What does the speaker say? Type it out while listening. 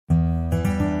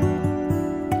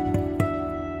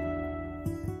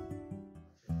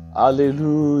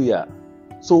Hallelujah.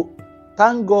 So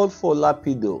thank God for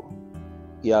Lapido.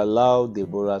 He allowed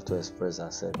Deborah to express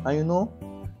herself. And you know,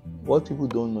 what people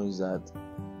don't know is that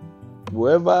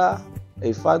whoever,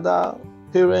 a father,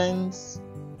 parents,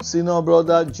 senior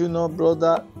brother, junior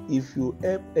brother, if you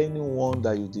help anyone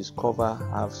that you discover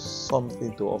have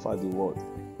something to offer the world,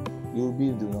 you'll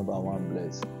be the number one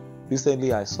blessed.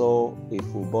 Recently, I saw a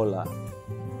footballer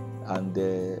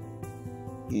and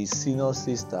his senior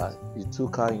sister, he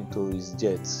took her into his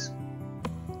jet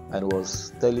and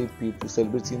was telling people,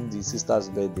 celebrating the sister's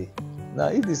birthday. Now,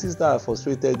 if the sister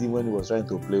frustrated him when he was trying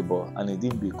to play ball and he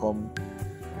didn't become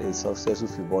a successful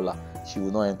footballer, she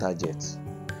will not enter jet.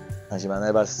 And she might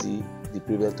never see the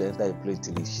privilege to enter a plane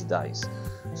till she dies.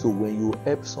 So when you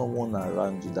help someone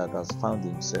around you that has found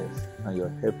himself and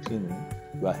you're helping him,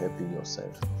 you are helping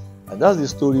yourself. And that's the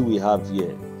story we have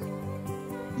here.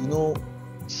 You know,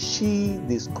 she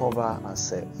discovered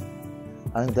herself.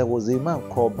 And there was a man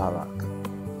called Barak.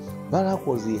 Barak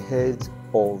was the head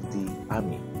of the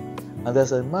army. And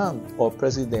there's a man or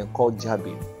president called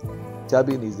Jabin.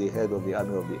 Jabin is the head of the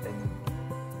army of the enemy.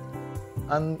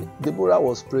 And Deborah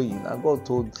was praying, and God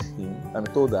told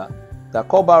her that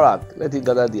call Barak, let him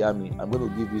gather the army. I'm going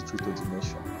to give victory to the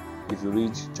nation. If you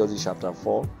read Judges chapter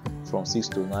 4, from 6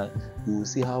 to 9, you will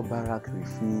see how Barak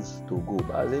refused to go.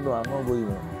 But I said, no, I'm not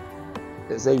going.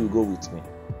 They said, you go with me.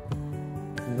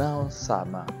 Now,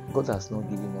 Sama, God has not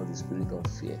given us the spirit of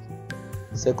fear.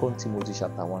 2 Timothy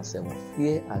chapter 1:7.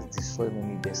 Fear has destroyed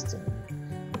many destiny.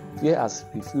 Fear has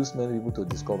refused many people to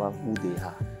discover who they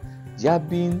are.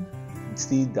 Jabin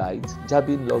still died.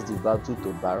 Jabin lost the battle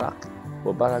to Barak,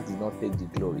 but Barak did not take the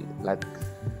glory. Like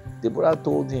Deborah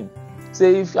told him,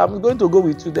 say, if I'm going to go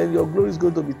with you, then your glory is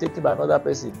going to be taken by another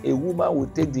person. A woman will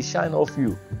take the shine off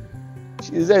you.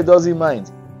 She said, doesn't mind.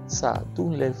 Sir,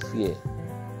 don't let fear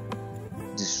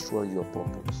destroy your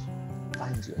purpose.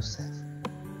 Find yourself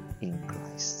in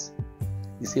Christ.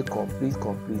 He said, complete,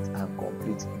 and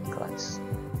complete in Christ.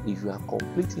 If you are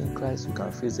complete in Christ, you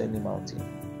can face any mountain.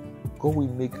 God will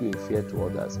make you a fear to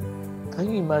others.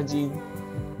 Can you imagine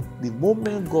the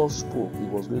moment God spoke, He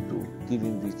was going to give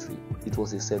him victory? It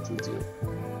was a settled deal.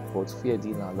 But fear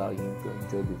didn't allow him to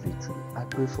enjoy the victory. I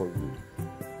pray for you.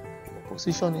 Your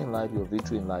position in life, your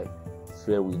victory in life,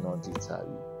 fear will not deter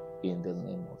you. In the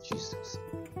name of Jesus.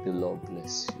 The Lord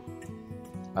bless you.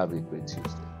 Have a great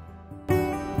Tuesday.